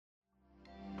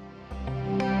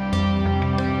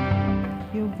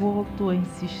voltou a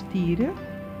insistir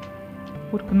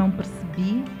porque não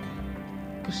percebi.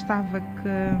 Gostava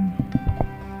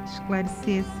que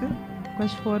esclarecesse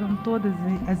quais foram todas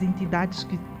as entidades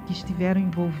que estiveram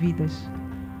envolvidas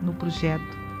no projeto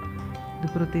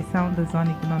de proteção da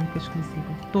Zona Econômica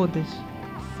Exclusiva. Todas,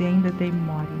 se ainda tem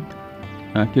memória.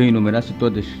 Que eu enumerasse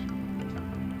todas?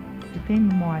 Se tem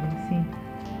memória, sim.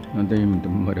 Não tenho muita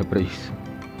memória para isso.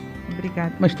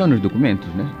 Obrigada. Mas estão nos documentos,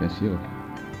 né? Penso eu.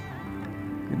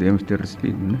 Que devemos ter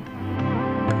recebido, né?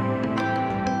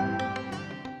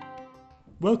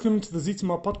 Welcome to the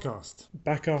Zitamar podcast.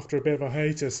 Back after a bit of a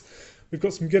hiatus. We've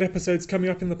got some good episodes coming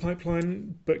up in the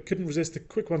pipeline, but couldn't resist a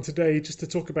quick one today just to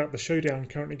talk about the showdown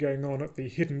currently going on at the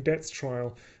hidden debts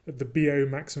trial at the BO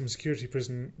maximum security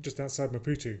prison just outside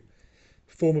Maputo.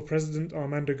 Former President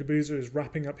Armando Guebuza is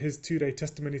wrapping up his 2-day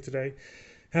testimony today,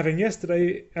 having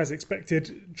yesterday, as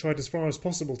expected, tried as far as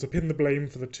possible to pin the blame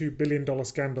for the $2 billion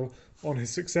scandal on his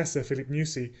successor, Filipe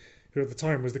Nyusi, who at the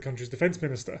time was the country's defence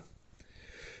minister.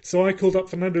 So I called up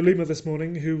Fernando Lima this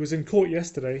morning, who was in court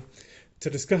yesterday, to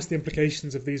discuss the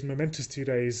implications of these momentous 2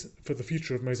 days for the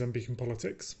future of Mozambican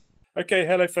politics. Okay,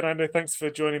 hello Fernando, thanks for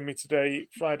joining me today,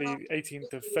 Friday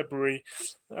 18th of February.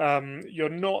 You're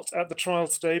not at the trial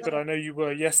today, but I know you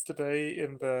were yesterday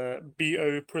in the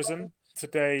BO prison.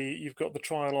 Today you've got the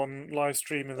trial on live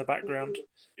stream in the background.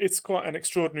 It's quite an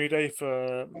extraordinary day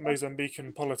for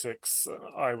Mozambican politics,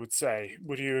 I would say.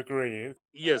 Would you agree?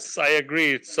 Yes, I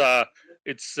agree. It's a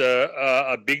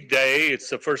big day. It's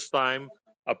the first time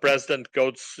a president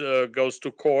goes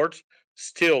to court.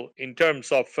 Still, in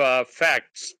terms of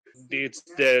facts,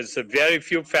 there's very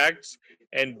few facts,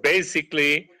 and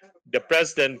basically, the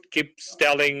president keeps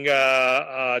telling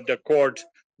the court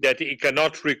that he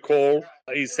cannot recall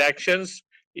his actions.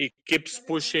 He keeps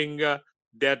pushing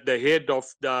that the head of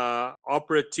the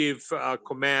operative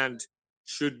command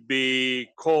should be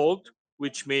called,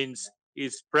 which means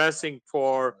he's pressing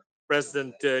for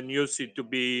President Nyusi to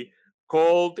be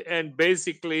called. And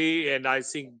basically, and I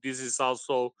think this is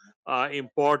also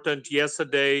important,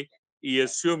 yesterday he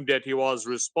assumed that he was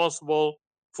responsible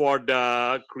for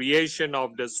the creation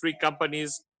of the three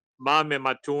companies, Mame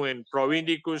Matu and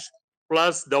Proindicus,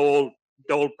 plus the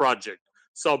whole project.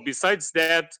 So besides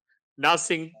that,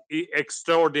 nothing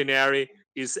extraordinary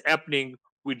is happening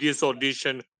with this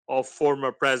audition of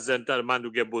former President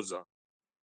Armando Guebuza.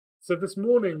 So this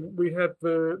morning we had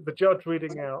the judge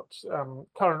reading out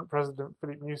current President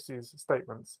Filipe Nyusi's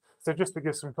statements. So just to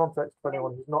give some context for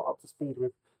anyone who's not up to speed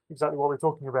with exactly what we're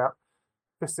talking about,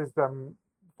 this is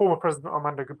former President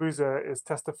Armando Guebuza is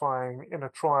testifying in a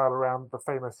trial around the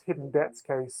famous hidden debts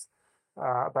case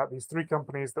about these three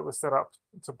companies that were set up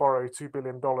to borrow $2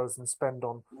 billion and spend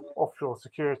on offshore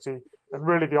security. And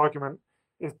really the argument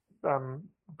is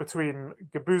between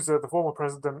Guebuza, the former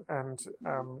president, and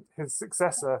his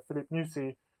successor, Filipe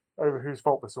Nyusi, over whose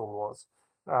fault this all was.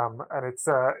 And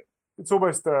it's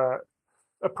almost a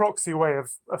proxy way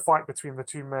of a fight between the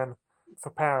two men for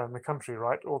power in the country,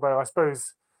 right? Although I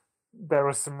suppose there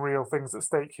are some real things at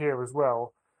stake here as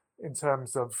well in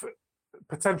terms of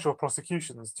potential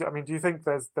prosecutions. I mean, do you think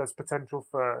there's potential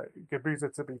for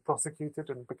Guebuza to be prosecuted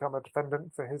and become a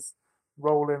defendant for his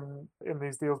role in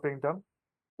these deals being done?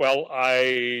 Well,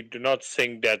 I do not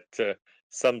think that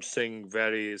something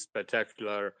very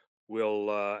spectacular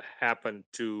will happen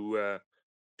to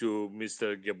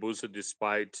Mr. Guebuza,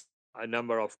 despite a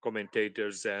number of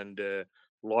commentators and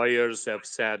lawyers have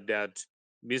said that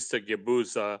Mr.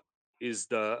 Guebuza is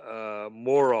the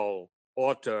moral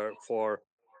author for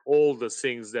all the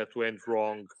things that went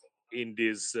wrong in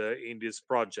this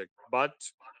project. But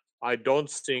I don't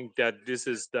think that this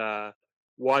is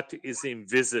what is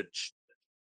envisaged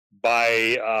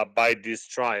by this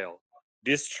trial.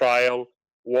 This trial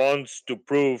wants to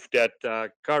prove that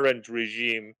the current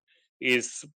regime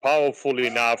is powerful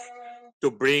enough to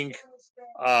bring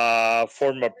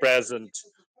former president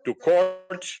to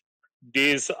court.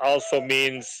 This also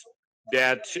means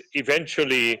that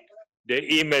eventually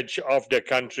the image of the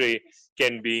country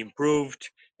can be improved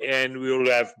and we will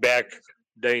have back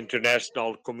the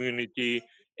international community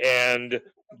and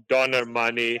donor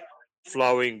money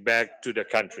flowing back to the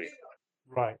country.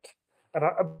 Right.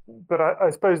 But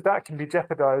I suppose that can be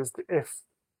jeopardized if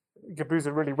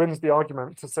Guebuza really wins the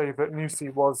argument to say that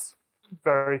Nyusi was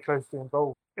very closely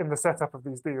involved in the setup of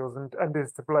these deals and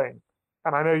is to blame.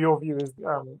 And I know your view is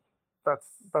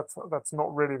that's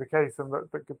not really the case, and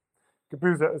that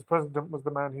Guebuza as president was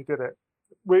the man who did it.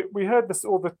 We heard this,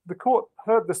 or the court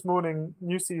heard this morning,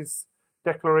 Nyusi's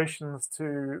declarations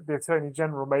to the Attorney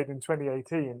General made in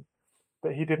 2018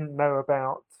 that he didn't know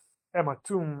about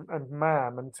Ematum and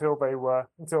MAM until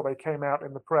they came out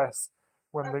in the press,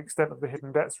 when the extent of the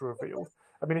hidden debts were revealed.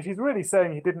 I mean, if he's really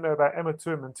saying he didn't know about Emma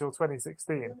Tum until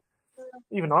 2016,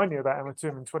 even I knew about Emma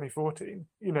Tum in 2014.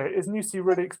 Is Newsy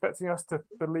really expecting us to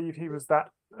believe he was that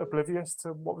oblivious to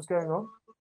what was going on?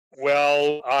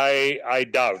 Well, I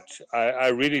doubt. I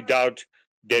really doubt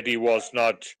that he was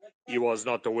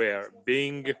not aware.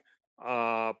 Being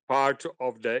part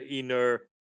of the inner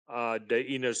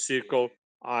circle,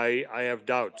 I have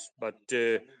doubts, but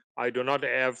I do not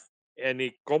have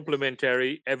any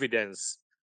complementary evidence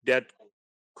that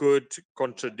could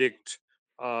contradict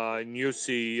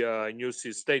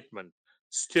Newsy's statement.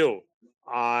 Still,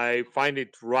 I find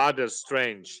it rather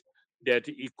strange that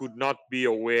he could not be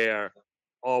aware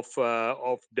of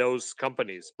those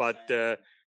companies. But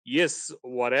yes,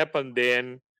 what happened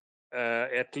then,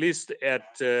 at least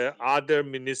at other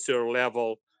ministerial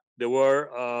level, there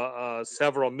were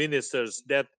several ministers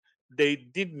that they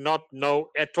did not know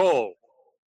at all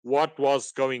what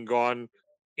was going on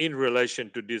in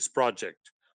relation to this project.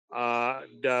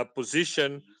 The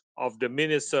position of the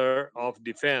Minister of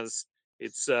Defense,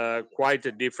 it's quite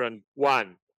a different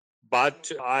one,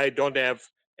 but I don't have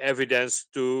evidence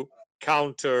to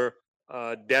counter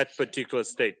that particular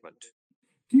statement.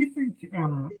 Do you think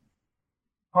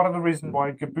part of the reason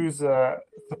why Guebuza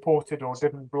supported or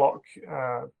didn't block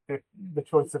the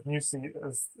choice of Newsy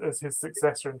as his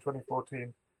successor in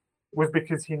 2014 was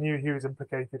because he knew he was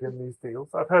implicated in these deals?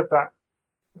 I've heard that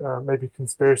maybe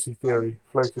conspiracy theory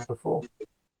floated before.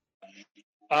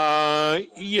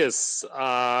 Yes,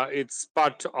 it's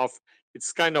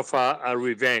kind of a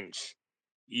revenge.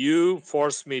 You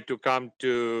force me to come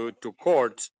to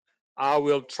court. I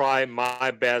will try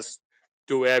my best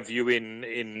to have you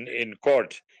in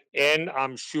court. And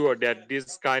I'm sure that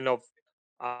this kind of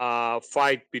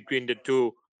fight between the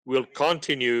two will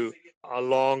continue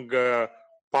along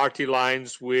party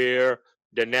lines where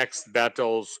the next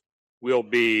battles will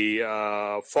be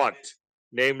fought,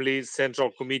 namely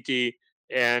Central Committee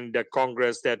and the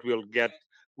Congress that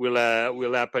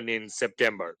will happen in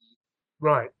September.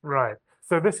 Right, right.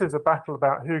 So this is a battle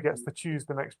about who gets to choose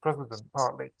the next president,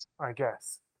 partly, I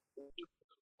guess.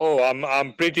 Oh,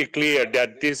 I'm pretty clear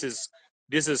that this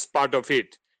is part of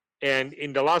it. And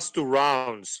in the last two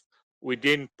rounds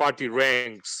within party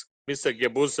ranks, Mr.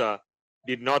 Guebuza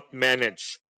did not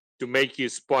manage to make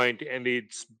his point, and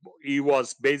he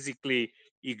was basically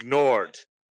ignored.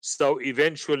 So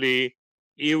eventually,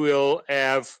 he will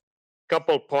have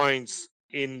couple points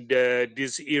in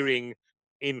this hearing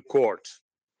in court.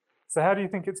 So how do you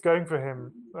think it's going for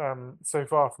him so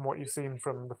far from what you've seen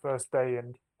from the first day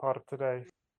and part of today?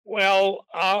 Well,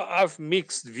 I've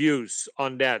mixed views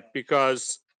on that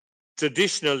because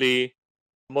traditionally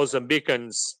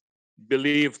Mozambicans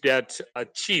believe that a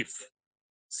chief,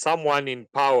 someone in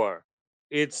power,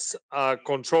 it's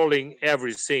controlling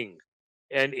everything,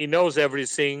 and he knows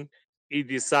everything. He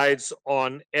decides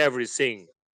on everything.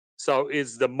 So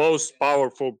it's the most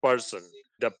powerful person,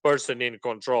 the person in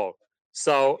control.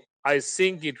 So I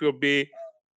think it will be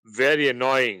very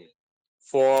annoying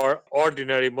for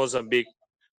ordinary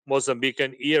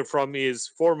Mozambican hear from his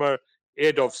former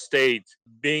head of state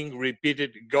being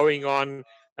repeated, going on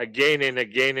again and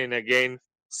again and again,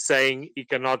 saying he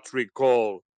cannot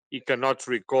recall, he cannot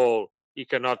recall, he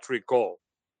cannot recall.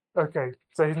 Okay,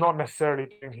 so he's not necessarily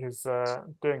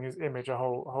doing his image a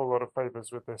whole lot of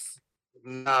favors with this.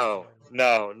 No,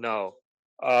 no, no.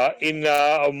 In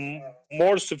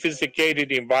more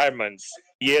sophisticated environments,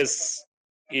 yes,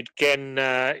 it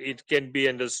can be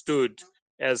understood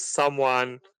as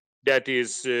someone that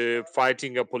is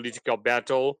fighting a political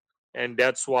battle, and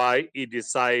that's why he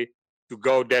decide to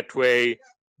go that way.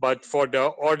 But for the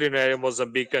ordinary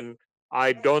Mozambican,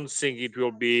 I don't think it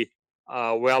will be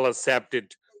well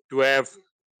accepted to have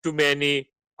too many.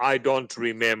 I don't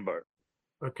remember.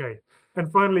 Okay. And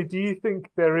finally, do you think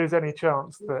there is any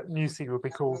chance that Newsy will be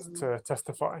called to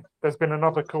testify? There's been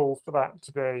another call for that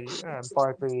today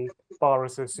by the Bar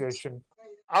Association.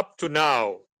 Up to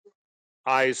now,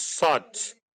 I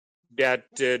thought that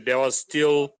there was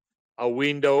still a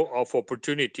window of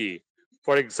opportunity.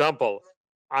 For example,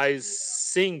 I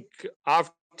think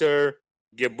after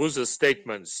Gebuza's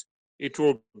statements, it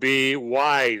will be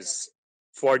wise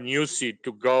for Newsy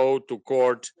to go to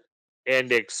court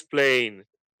and explain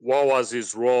what was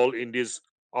his role in this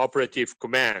operative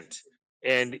command,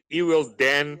 and he will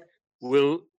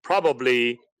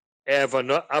probably have an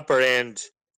upper hand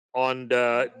on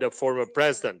the former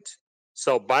president.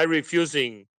 So by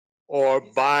refusing or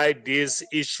by this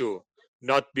issue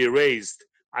not be raised,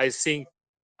 I think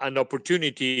an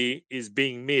opportunity is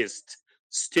being missed.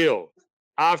 Still,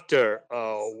 after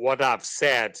what I've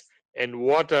said and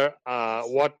what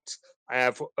I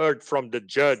have heard from the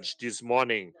judge this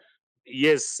morning.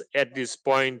 Yes, at this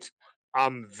point,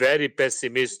 I'm very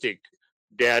pessimistic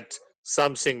that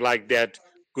something like that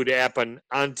could happen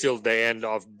until the end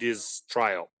of this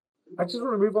trial. I just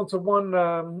want to move on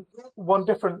to one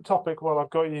different topic while I've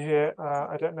got you here.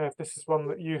 I don't know if this is one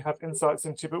that you have insights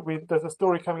into, but there's a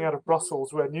story coming out of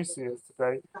Brussels where Nussi is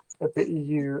today at the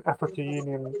EU Africa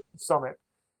Union summit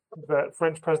that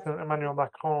French President Emmanuel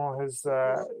Macron has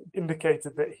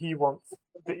indicated that he wants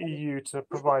the EU to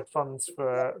provide funds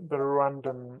for the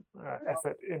Rwandan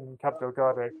effort in Cabo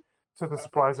Delgado, to the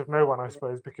surprise of no one, I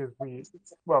suppose, because the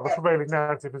prevailing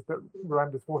narrative is that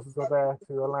Rwanda's forces are there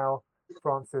to allow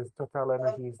France's Total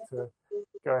Energies to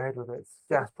go ahead with its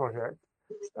gas project.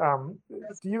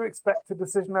 Do you expect a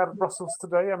decision out of Brussels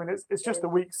today? I mean, it's just a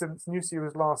week since Nussi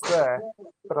was last there,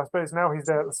 but I suppose now he's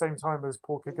there at the same time as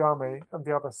Paul Kagame and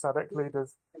the other SADC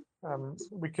leaders.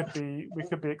 We could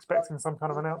be expecting some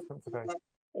kind of announcement today.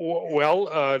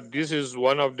 Well, this is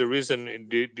one of the reasons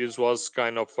this was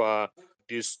kind of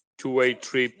this two-way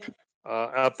trip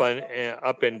up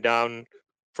and down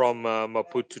from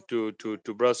Maputo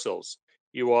to Brussels.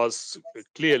 He was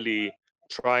clearly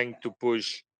trying to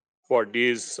push for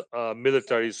this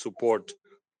military support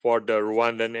for the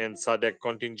Rwandan and SADC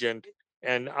contingent,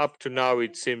 and up to now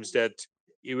it seems that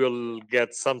he will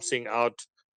get something out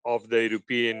of the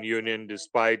European Union,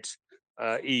 despite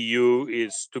EU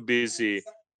is too busy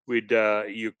with the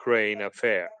Ukraine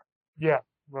affair. Yeah,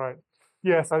 right.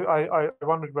 Yes, I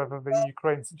wondered whether the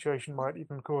Ukraine situation might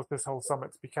even cause this whole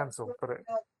summit to be cancelled, but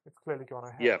it's clearly gone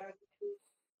ahead.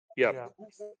 Yeah.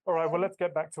 All right, well, let's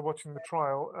get back to watching the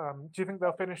trial. Do you think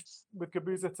they'll finish with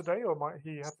Guebuza today, or might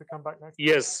he have to come back next week?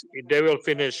 Yes, they will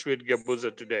finish with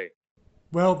Guebuza today.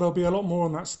 Well, there'll be a lot more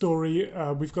on that story.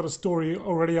 We've got a story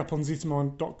already up on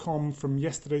zitamon.com from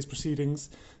yesterday's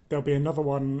proceedings. There'll be another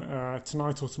one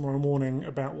tonight or tomorrow morning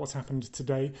about what's happened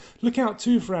today. Look out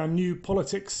too for our new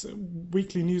politics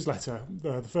weekly newsletter,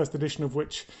 the first edition of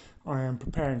which I am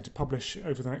preparing to publish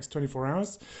over the next 24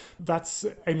 hours. That's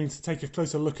aiming to take a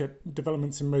closer look at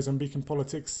developments in Mozambican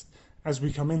politics as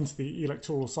we come into the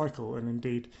electoral cycle, and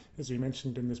indeed, as we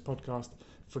mentioned in this podcast,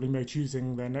 Frelimo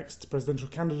choosing their next presidential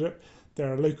candidate.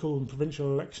 There are local and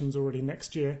provincial elections already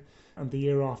next year, and the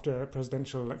year after,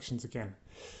 presidential elections again.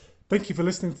 Thank you for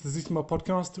listening to the Zitama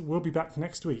podcast. We'll be back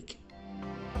next week.